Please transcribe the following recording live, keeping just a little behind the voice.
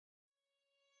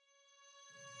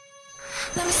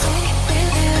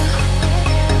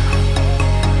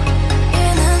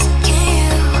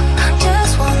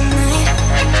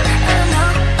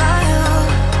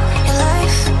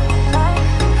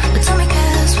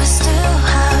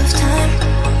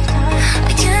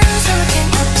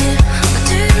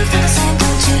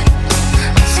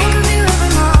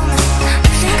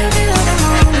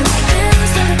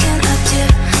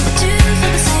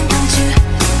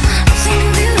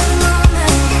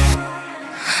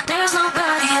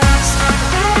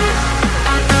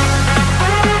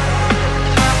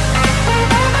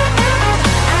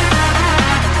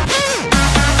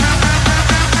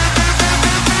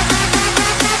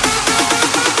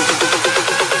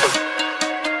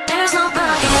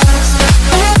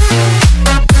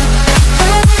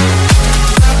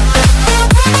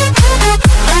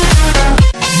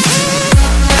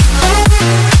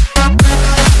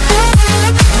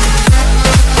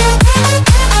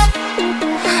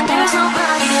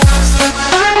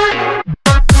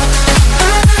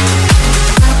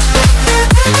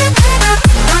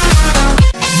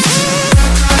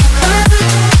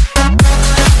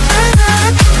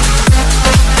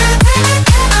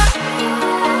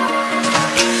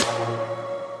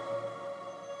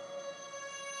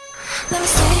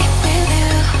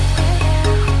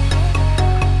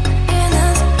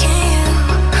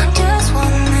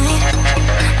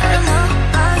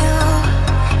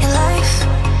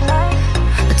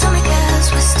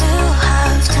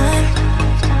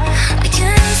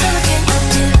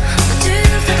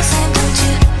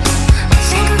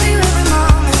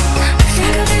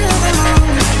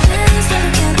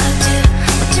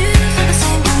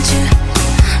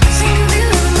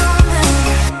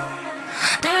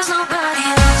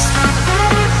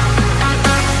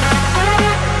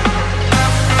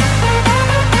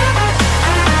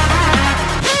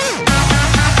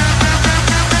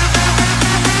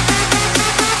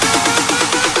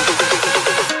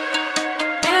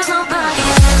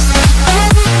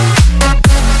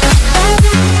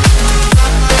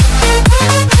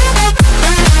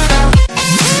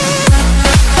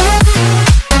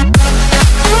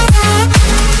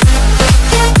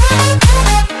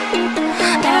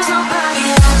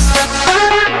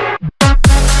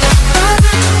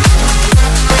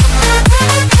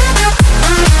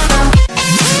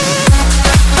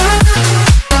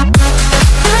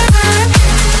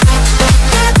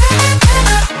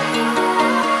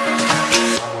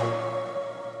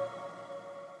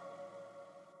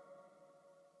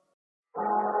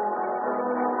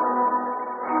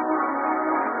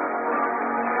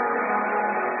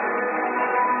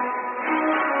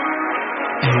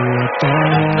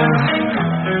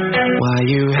Why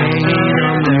you hanging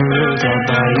on the roof all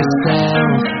by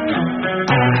yourself?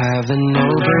 I have an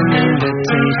open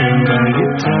invitation, but you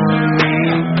tell me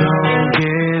don't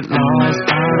get lost.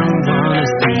 I don't wanna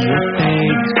see your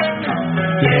face.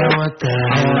 Yeah, what the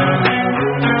hell?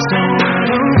 So why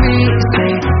don't we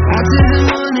stay out till the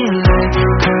morning light?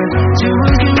 'Cause two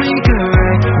ones can make a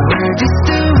right. We're just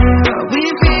doing what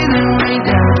we're feeling right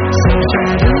now. So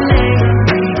try to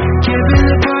lately keep in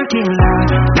the parking lot.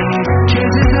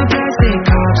 Kisses of plastic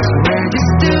cups. We're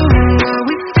just doing what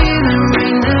we're feeling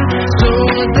right now. So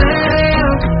what the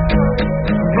hell?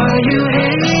 Why you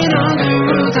hanging on the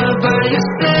roof all by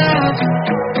yourself?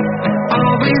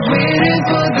 Always waiting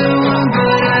for the one,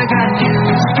 but I got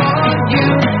news for you.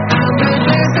 I'm the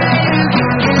best that you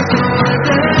can get. So what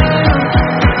the hell?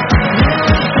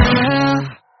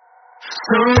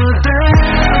 So what the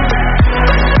hell?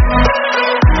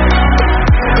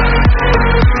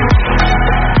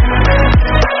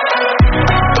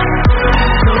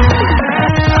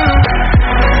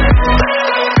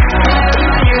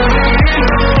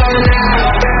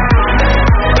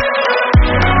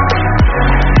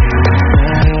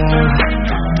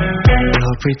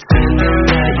 Pretending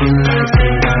that you like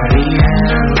somebody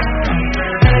else,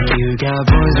 like you got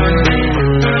boys waiting in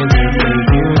line to take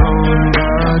you home.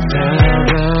 But tell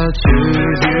the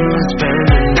truth, you spend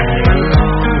the night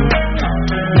alone.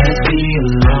 Let's be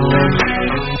alone.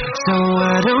 So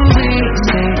why don't we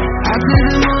stay out till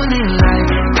the morning light?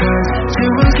 'Cause two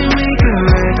of us can make it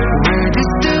right. We're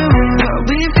just doing what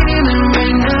we're feeling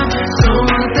right now. So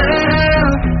what the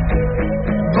hell?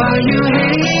 Why you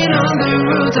hanging on the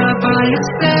roof all by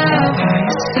yourself?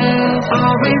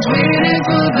 Always waiting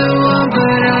for the one,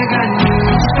 but I got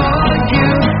news for you.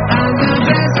 I'm the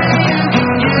best that you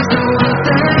can get. So what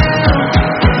the hell?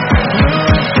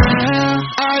 What the hell?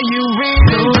 Are you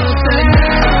real? What the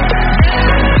hell?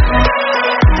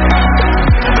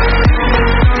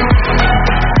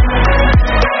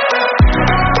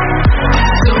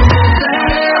 So what the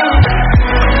hell?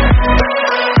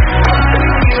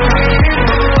 Are you real?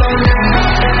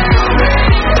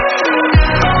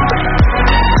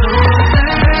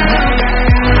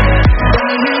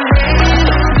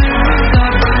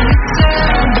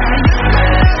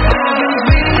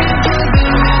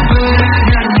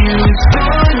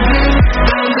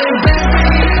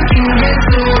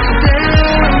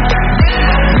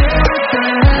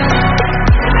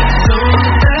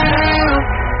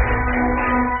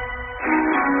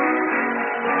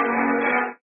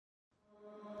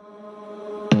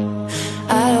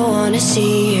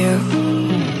 see you.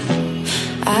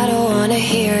 I don't wanna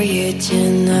hear you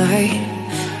tonight.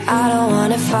 I don't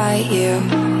wanna fight you.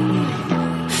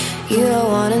 You don't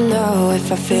wanna know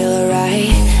if I feel alright.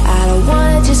 I don't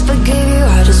wanna just forgive you,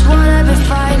 I just wanna be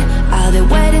fine. I'll be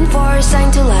waiting for a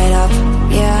sign to light up,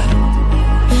 yeah.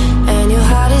 And your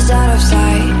heart is out of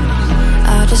sight.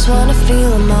 I just wanna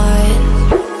feel mine.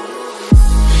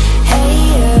 Hey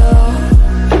you,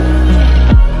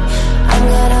 I'm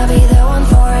gonna be the one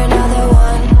for another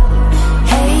one.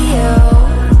 Hey you,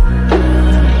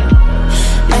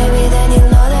 maybe then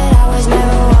you'll know that I was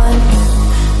never one.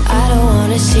 I don't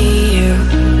wanna see you,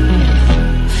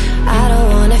 I don't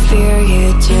wanna fear you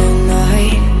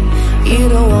tonight. You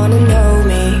don't wanna know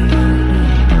me,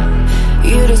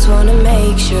 you just wanna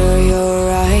make sure you're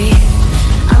right.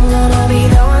 I'm gonna be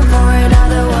the one for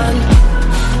another one.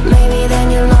 Maybe then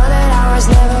you'll know that I was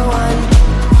never one.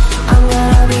 I'm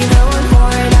gonna be the one for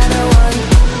another one.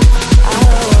 I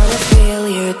don't wanna feel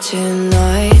you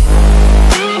tonight.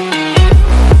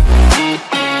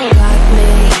 Got me.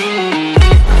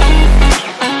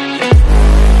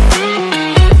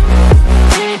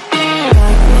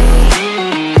 Got me.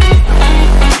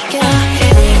 Can I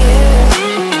hear you?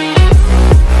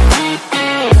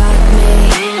 Got me.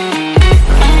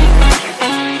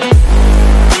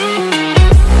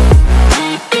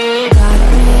 Got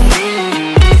me.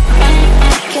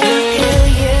 Can I hear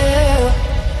you?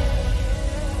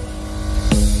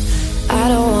 I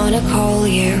don't wanna call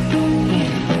you.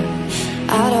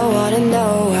 I don't wanna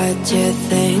know what you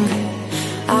think.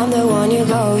 I'm the one you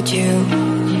go to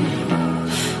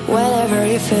whenever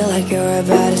you feel like you're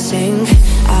about to sink.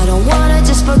 I don't wanna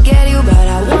just forget you, but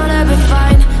I wanna be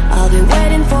fine. I'll be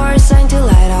waiting for a sign to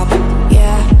light up,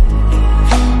 yeah.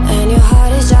 And your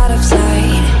heart is out of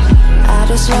sight. I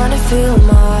just wanna feel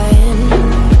mine.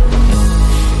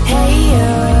 Hey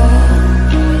you,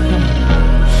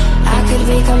 I could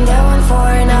become the one for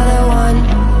another one.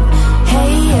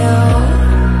 Hey you,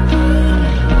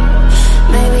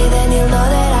 maybe then you'll know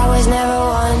that I was never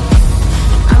one.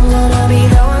 I'm gonna be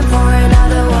the one for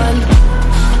another one.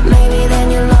 Maybe then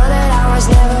you'll know that I was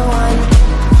never one.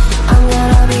 I'm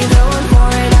gonna be the one for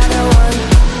another one.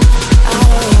 I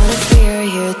don't wanna fear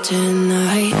you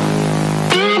tonight.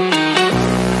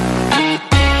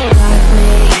 Got me. Got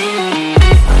me.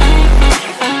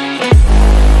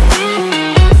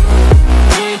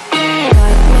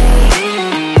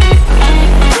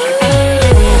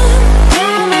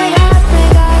 Got me, got me,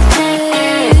 got me.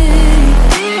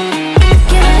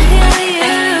 Can I hear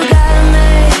you? Got me.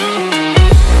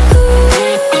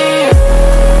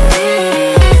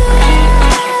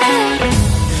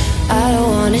 I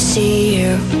don't wanna see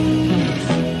you.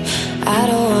 I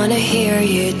don't wanna hear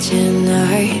you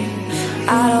tonight.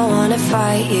 I don't wanna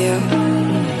fight you.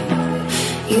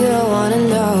 You don't wanna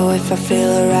know if I feel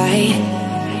alright.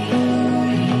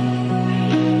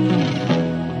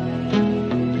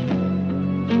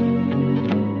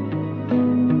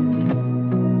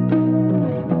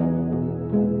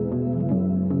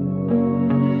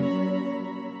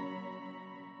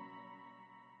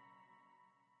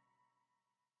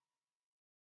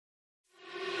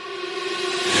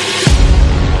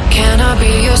 Can I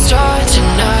be your star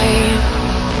tonight?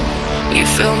 You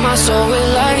fill my soul with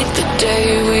light the day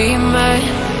we met.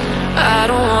 I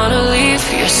don't wanna leave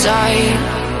your side.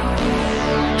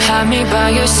 Have me by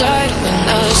your side when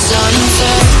the sun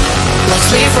sets. Let's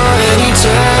leave for an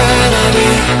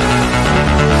eternity.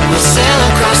 We'll sail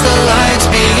across the lights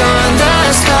beyond the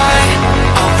sky.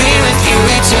 I'll be with you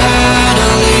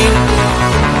eternally.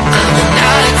 I'm an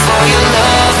addict for your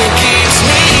love, it keeps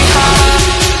me high.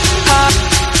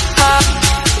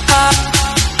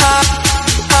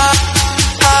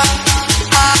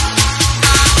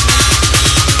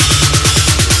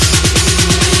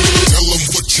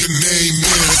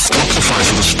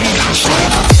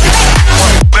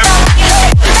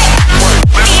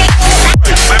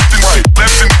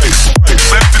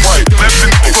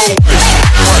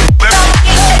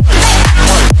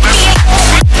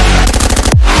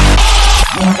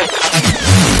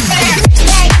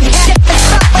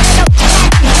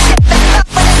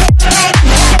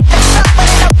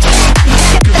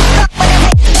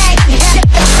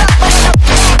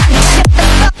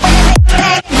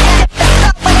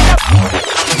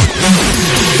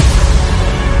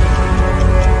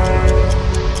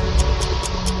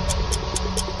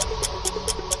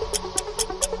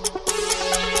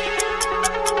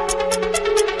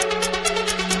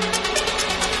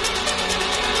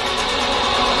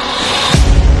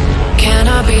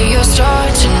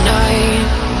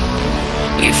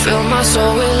 Fill my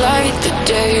soul with light the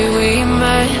day we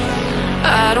met.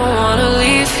 I don't wanna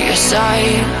leave your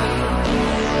side.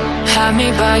 have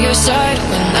me by your side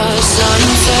when the sun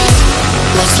sets.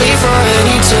 Let's leave for an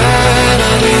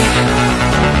eternity.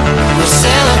 We'll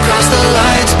sail across the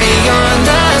lights beyond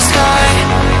the sky.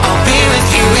 I'll be with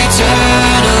you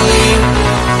eternally.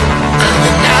 I'm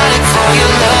an addict for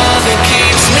your love, it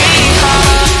keeps me high.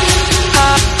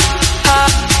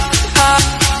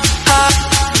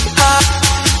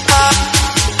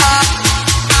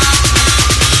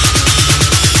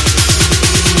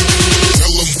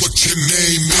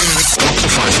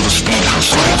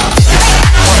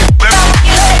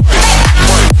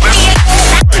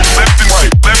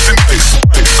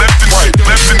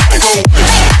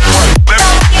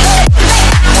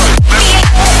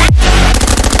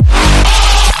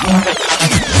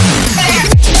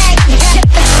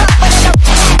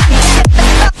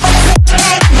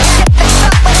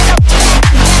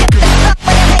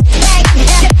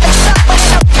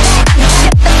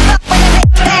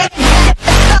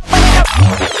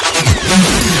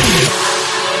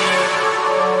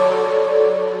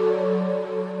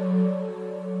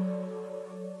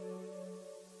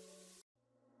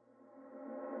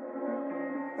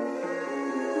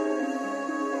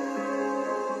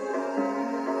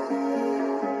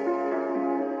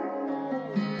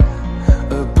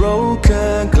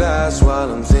 Broken glass while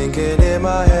I'm thinking in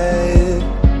my head.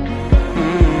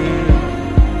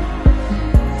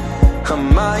 I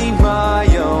mind my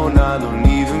own, I don't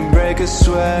even break a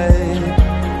sweat.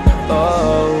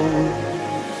 Oh,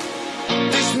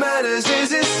 this madness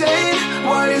is insane.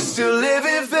 Why you still live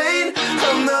in vain?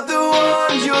 I'm not the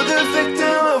one, you're the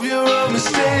victim of your own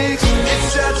mistakes. It's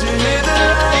sad to hear the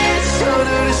lights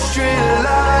under the street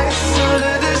lights,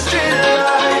 under the street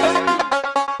lights.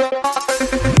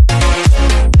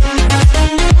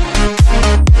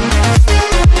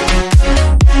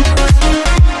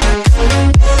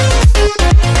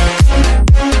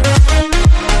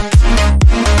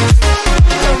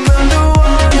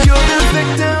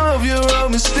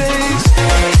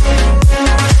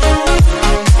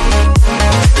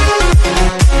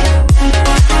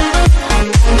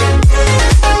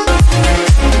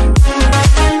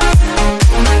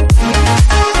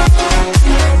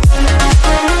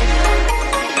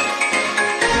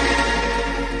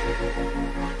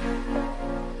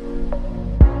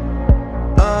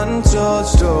 Untold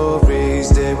stories,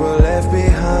 they were left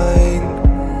behind.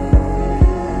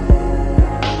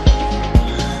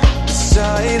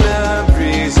 Silent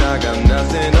breeze, I got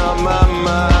nothing on my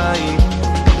mind.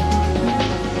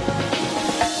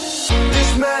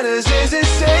 This madness is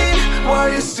insane. Why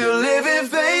you still live in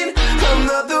vain? I'm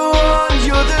not the one,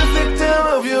 you're the victim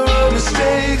of your own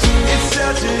mistakes. It's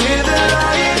sad to hear the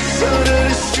lights under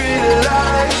the street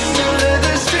lights, under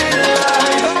the street lights.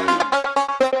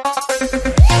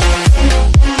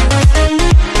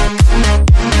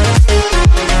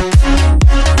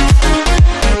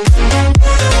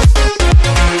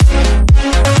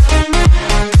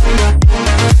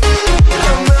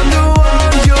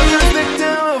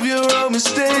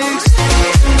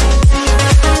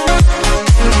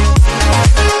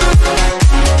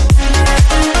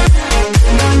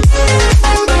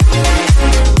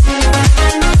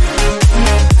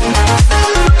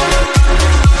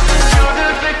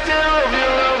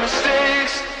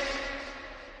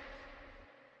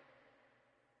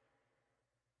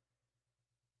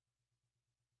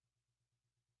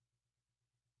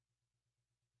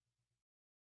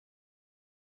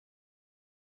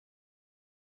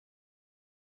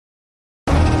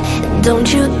 Don't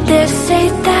you dare say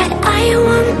that I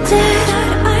wanted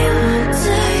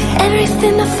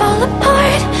everything to fall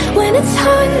apart when it's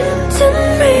haunting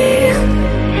me.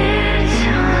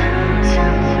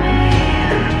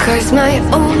 'Cause my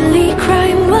only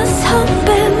crime was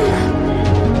hoping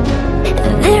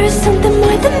there is something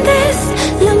more than this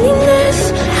loneliness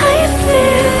I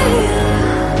feel.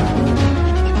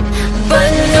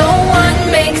 But no one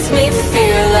makes me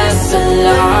feel less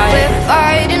alive. We're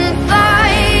fighting fire.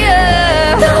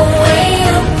 The way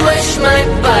you push my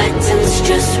buttons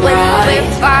just right.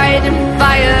 We're fighting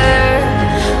fire.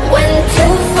 When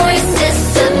two voices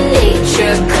of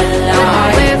nature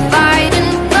collide. We're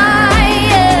fighting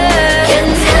fire.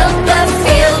 Can't help but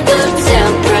feel the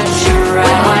temperature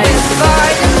rise. We're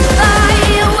fighting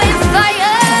fire with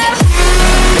fire.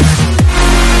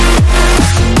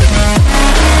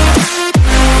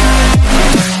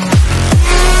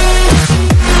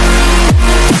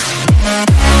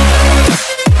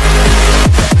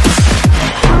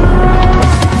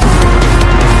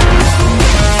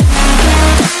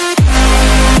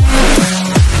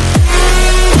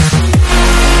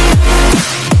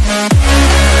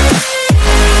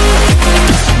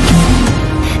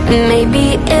 Maybe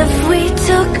if we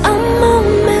took a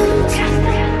moment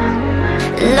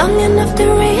long enough to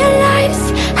realize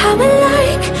how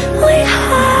alike we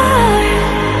are.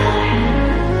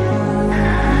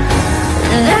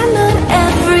 That not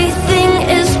everything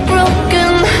is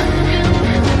broken,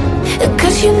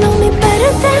 'cause you know me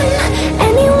better than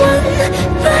anyone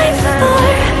by far.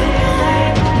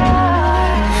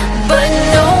 But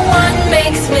no one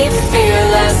makes me feel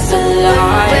less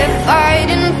alive. We're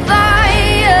fighting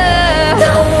fire.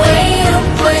 The way you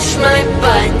push my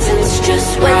buttons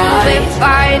just right. We're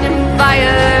fighting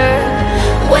fire.